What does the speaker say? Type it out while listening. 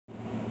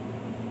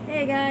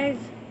Okay guys,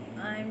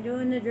 I'm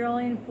doing the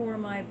drawing for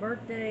my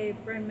birthday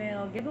friend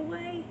mail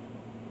giveaway.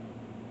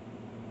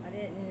 I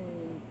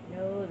didn't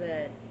know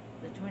that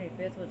the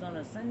 25th was on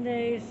a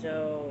Sunday,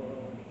 so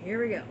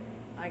here we go.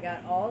 I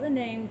got all the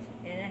names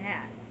in a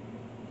hat.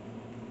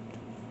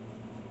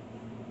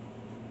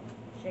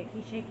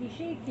 Shaky, shaky,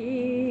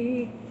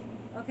 shaky.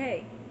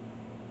 Okay,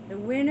 the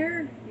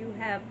winner, you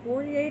have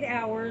 48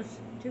 hours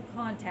to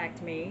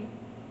contact me.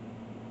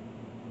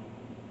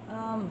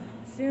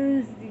 As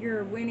soon as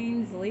your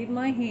winnings leave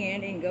my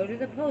hand and go to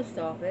the post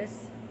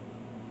office,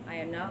 I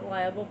am not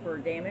liable for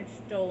damage,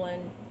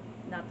 stolen,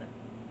 nothing.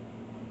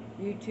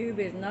 YouTube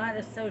is not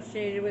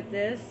associated with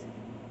this.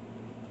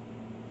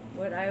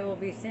 What I will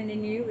be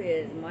sending you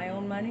is my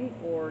own money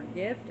or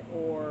gift,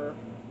 or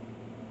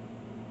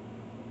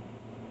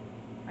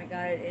I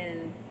got it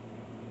in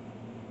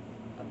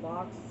a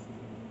box,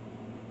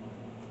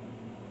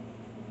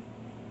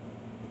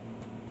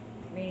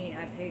 meaning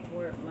I paid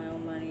for it my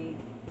own money.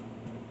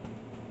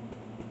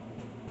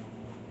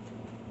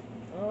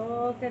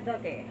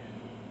 Okay.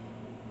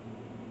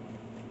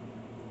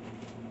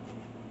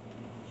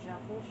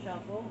 Shuffle,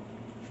 shuffle.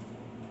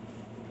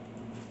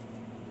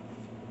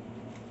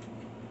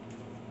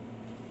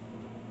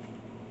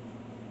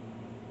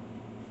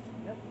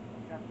 Nope,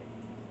 dropped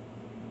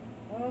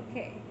it.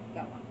 Okay,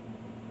 got one.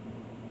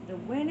 The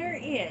winner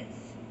is,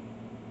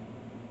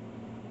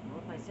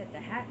 well, if I set the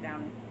hat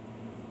down,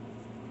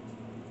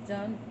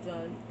 dun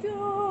dun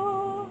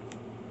dun,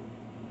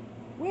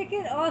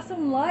 Wicked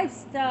Awesome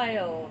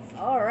Lifestyles.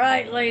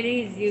 Alright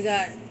ladies, you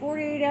got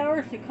 48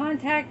 hours to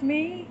contact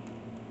me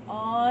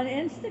on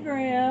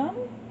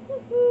Instagram.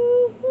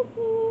 Woohoo,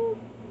 woohoo.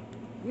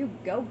 You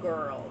go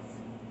girls.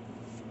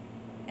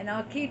 And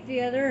I'll keep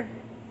the other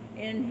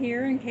in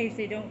here in case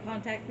they don't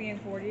contact me in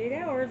 48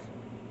 hours.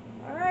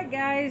 Alright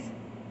guys.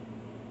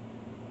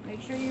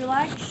 Make sure you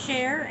like,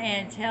 share,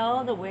 and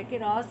tell the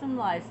Wicked Awesome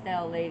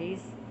Lifestyle ladies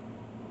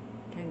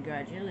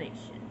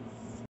congratulations.